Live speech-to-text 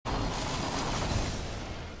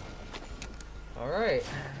Alright,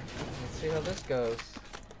 let's see how this goes.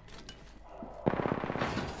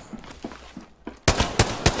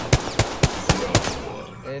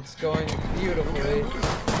 It's going beautifully.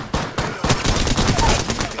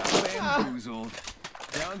 Bamboozled.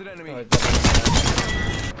 Downed an enemy.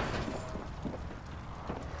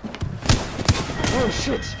 Oh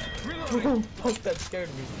shit! Oh fuck, that scared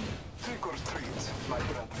me. Trick or treat, my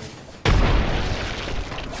brethren.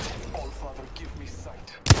 All Father, give me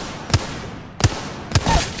sight.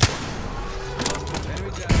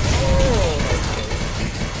 Enemy down. Oh,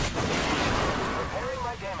 Repairing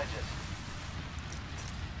my damages.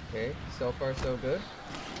 okay, so far so good.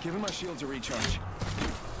 Giving my shields a recharge.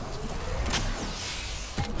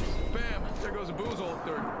 Bam! There goes a boozle,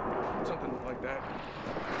 or something like that.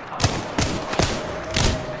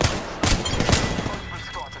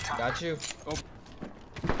 Got you. Oh.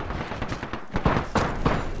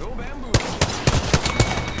 No bamboo.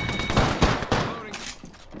 Loading.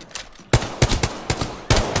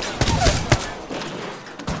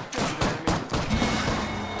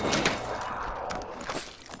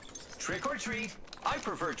 Trick or treat? I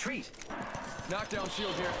prefer treat. Knockdown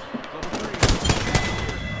shield here. Level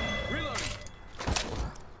 3. Reloading.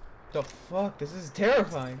 The fuck? This is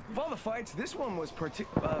terrifying. Of all the fights, this one was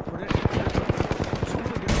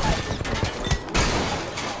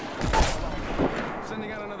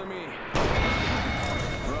sending out another me.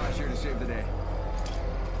 Raj here to save the day.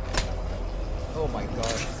 Oh my god.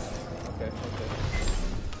 Okay, okay.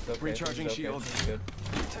 It's okay. Recharging it's okay. shield. It's good.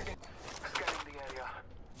 Scanning the area.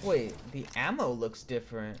 Wait, the ammo looks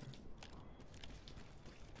different.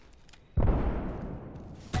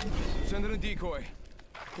 Sending a decoy.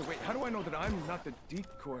 Okay, wait, how do I know that I'm not the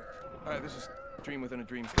decoy? Alright, this is dream within a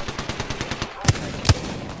dream.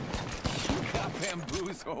 You got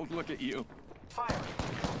bamboozled, look at you. Fire.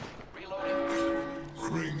 Reloading.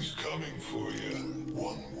 Ring's coming for you.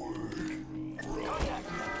 One word. Run. Contact.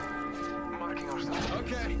 Marking ourselves.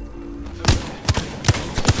 Okay.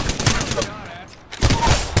 Got at.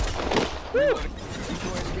 Reloading.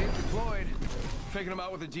 Decoy escape deployed. Faking him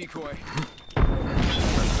out with a decoy.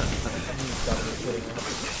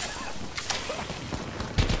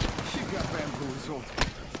 You got bamboozled.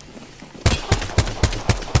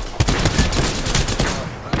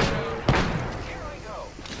 Here I go.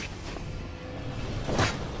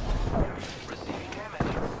 Receiving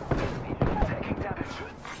damage. Taking damage.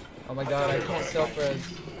 Oh my god, I can't self-res.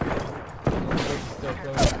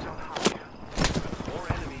 More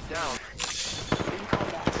enemies down. In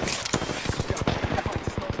combat. Fight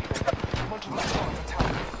is not even. Multiple squads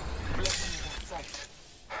attack. Blessing the sight.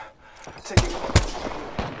 Taking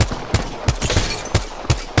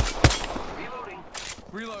reloading. Is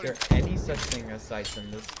Reloading. there any such thing as sights in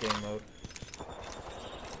this game mode?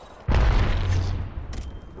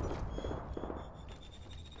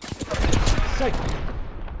 Sight!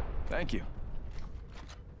 Thank you.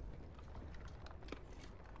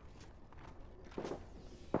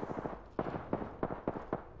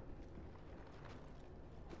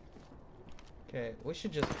 Okay, we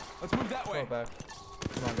should just Let's move that go way. back.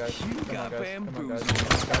 Come on, guys. You Come on, got guys. Come on, guys.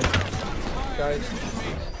 bamboozled. Guys.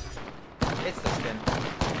 It's the skin.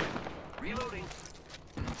 Reloading.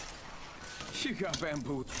 You got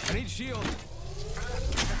bamboo. I need shield.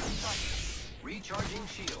 Recharging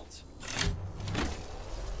shields.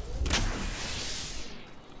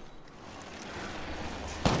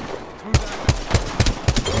 Let's move that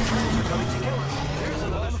way. There's a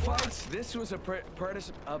lot of fights. This was a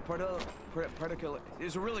particular. It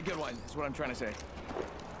was a really good one. Is what I'm trying to say.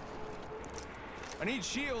 I need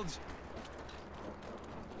shields.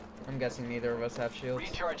 I'm guessing neither of us have shields.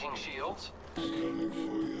 Recharging shields. Coming for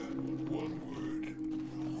you. One word.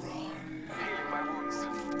 Run. Healing my wounds.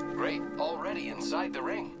 Great. Already inside the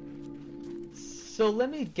ring. So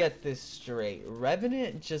let me get this straight.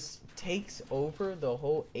 Revenant just takes over the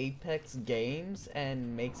whole Apex games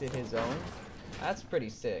and makes it his own? That's pretty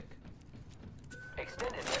sick.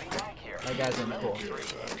 Extended heavy mag here. That guy's in cool. Care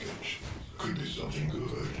package. Could be something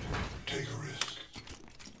good. Take a risk.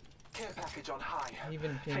 Care package on high.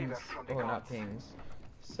 Even Favor pings, from the or not gods. pings,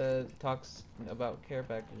 talks about care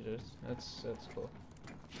packages. That's cool.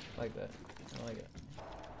 I like that. I like it.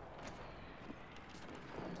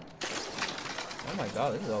 Oh my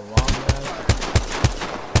god, this is a long ass.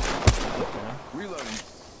 Reloading.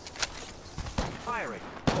 Firing.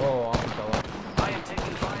 Oh, I'm fella. I am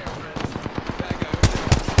taking fire, friends. Bad guy over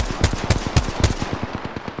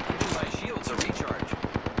Giving my shields a recharge.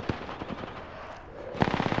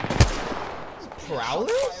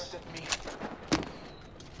 Prowlers? Fired at me.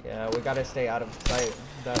 Yeah, we gotta stay out of sight.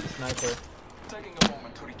 That sniper. Taking a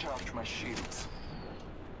moment to recharge my shields.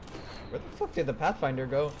 Where the fuck did the Pathfinder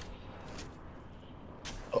go?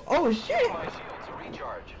 Oh shit! My shields to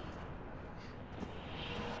recharge.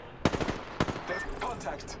 There's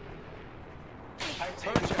contact. I'm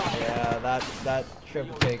taking fire. Yeah, that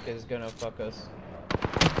trip take is gonna fuck us.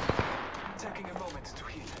 Taking a moment to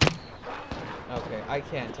heal. Okay, I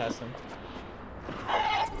can't test him.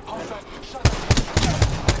 Hostile, shut up.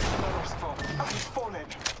 Another's fall. He's fallen.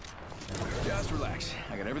 Just relax.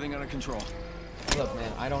 I got everything under control. Look,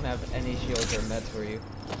 man, I don't have any shields or meds for you.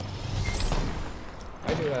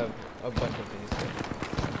 I do have a bunch of these.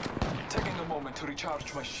 Taking a moment to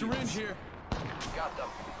recharge my shields. Syringe here. Got them.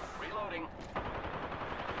 Reloading.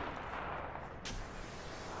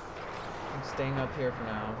 I'm staying up here for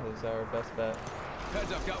now. This is our best bet.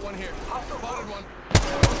 Heads up, got one here. Spotted one.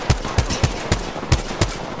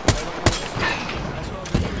 That smells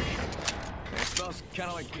good. It smells kind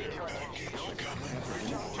of like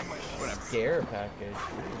whatever. Scare package.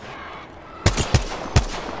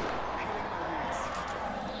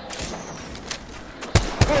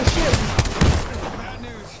 Oh shit! Bad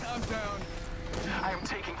news. I'm down. I am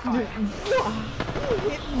taking fire. You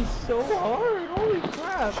hit me so hard! Holy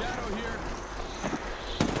crap! Shadow here.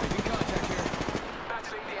 Making contact here.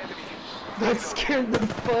 Battling the enemy. That scared the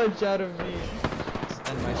fudge out of me.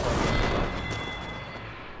 And myself.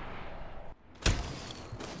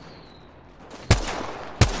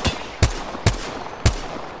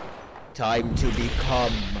 Time to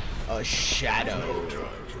become a shadow. Time to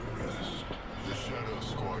rest. The Shadow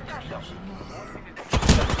Squad could use it more.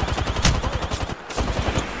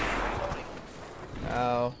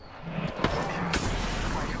 Ow.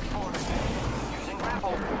 Using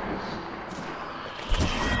grapple.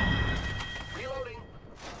 Reloading.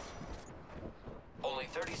 Only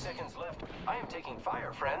 30 seconds left. I am taking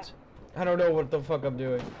fire, friends. I don't know what the fuck I'm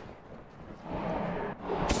doing.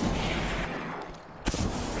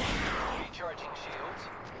 Recharging shields.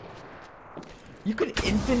 You could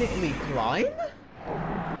infinitely climb?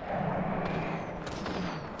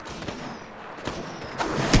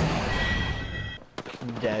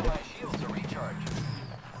 I'm dead. My shields to recharge.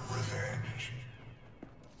 Revenge.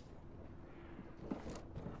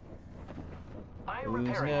 I am Who's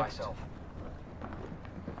repairing next? myself.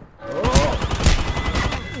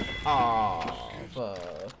 Oh, fuck.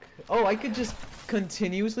 Oh, I could just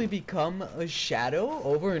continuously become a shadow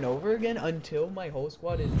over and over again until my whole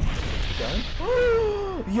squad is done?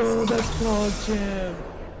 Yo, that's PogChamp!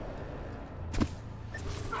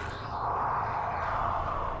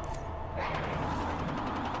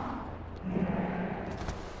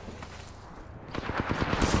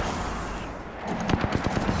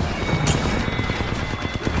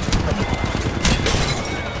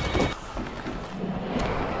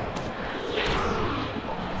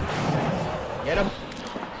 Get him!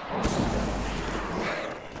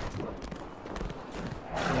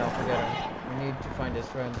 No, forget him. We need to find his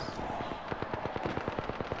friends.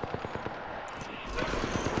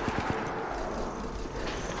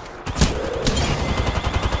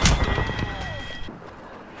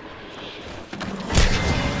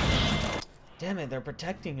 Damn it, they're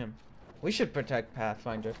protecting him. We should protect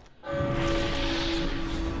Pathfinder.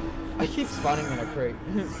 I keep spawning in a crate.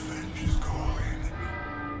 Revenge is calling.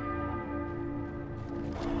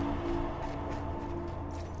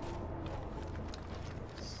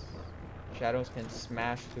 Shadows can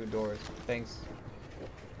smash through doors. Thanks.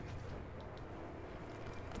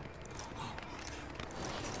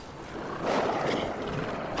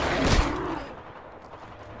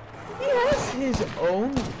 He has his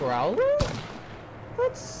own prowler?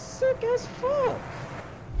 That's sick as fuck.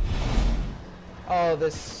 Oh,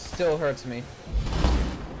 this still hurts me.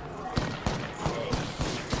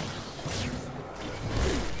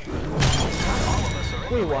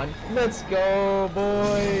 We won. Let's go,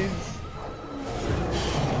 boys.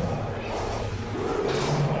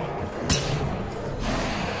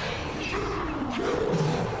 You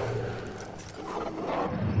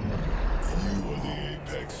are the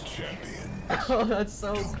Apex champion. Oh, that's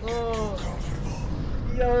so cool. Comfortable.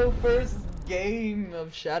 Yo, first game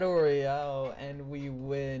of Shadow Royale and we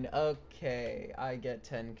win. Okay, I get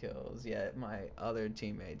 10 kills, yet my other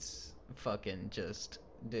teammates fucking just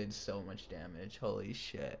did so much damage. Holy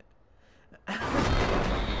shit. God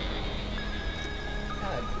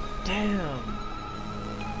damn.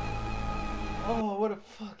 Oh, what a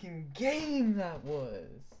fucking game that was.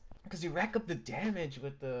 Because you rack up the damage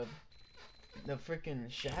with the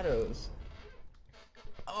freaking shadows.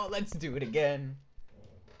 Oh, let's do it again.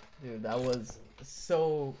 Dude, that was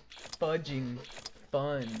so fudging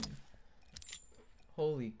fun.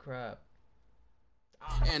 Holy crap.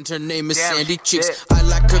 And her name is Damn Sandy shit. Cheeks. I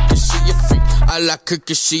like her cause she a freak. I like her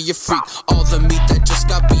cause she a freak. All the meat that just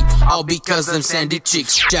got beat, all because them sandy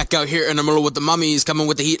cheeks. Jack out here in the middle with the mummies, coming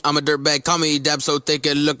with the heat, I'm a dirtbag, call me. Dab so thick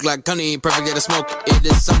it look like honey, perfect at a smoke. It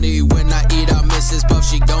is sunny when I eat out Mrs. Puff,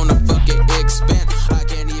 she gonna fucking expand. I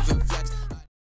can't even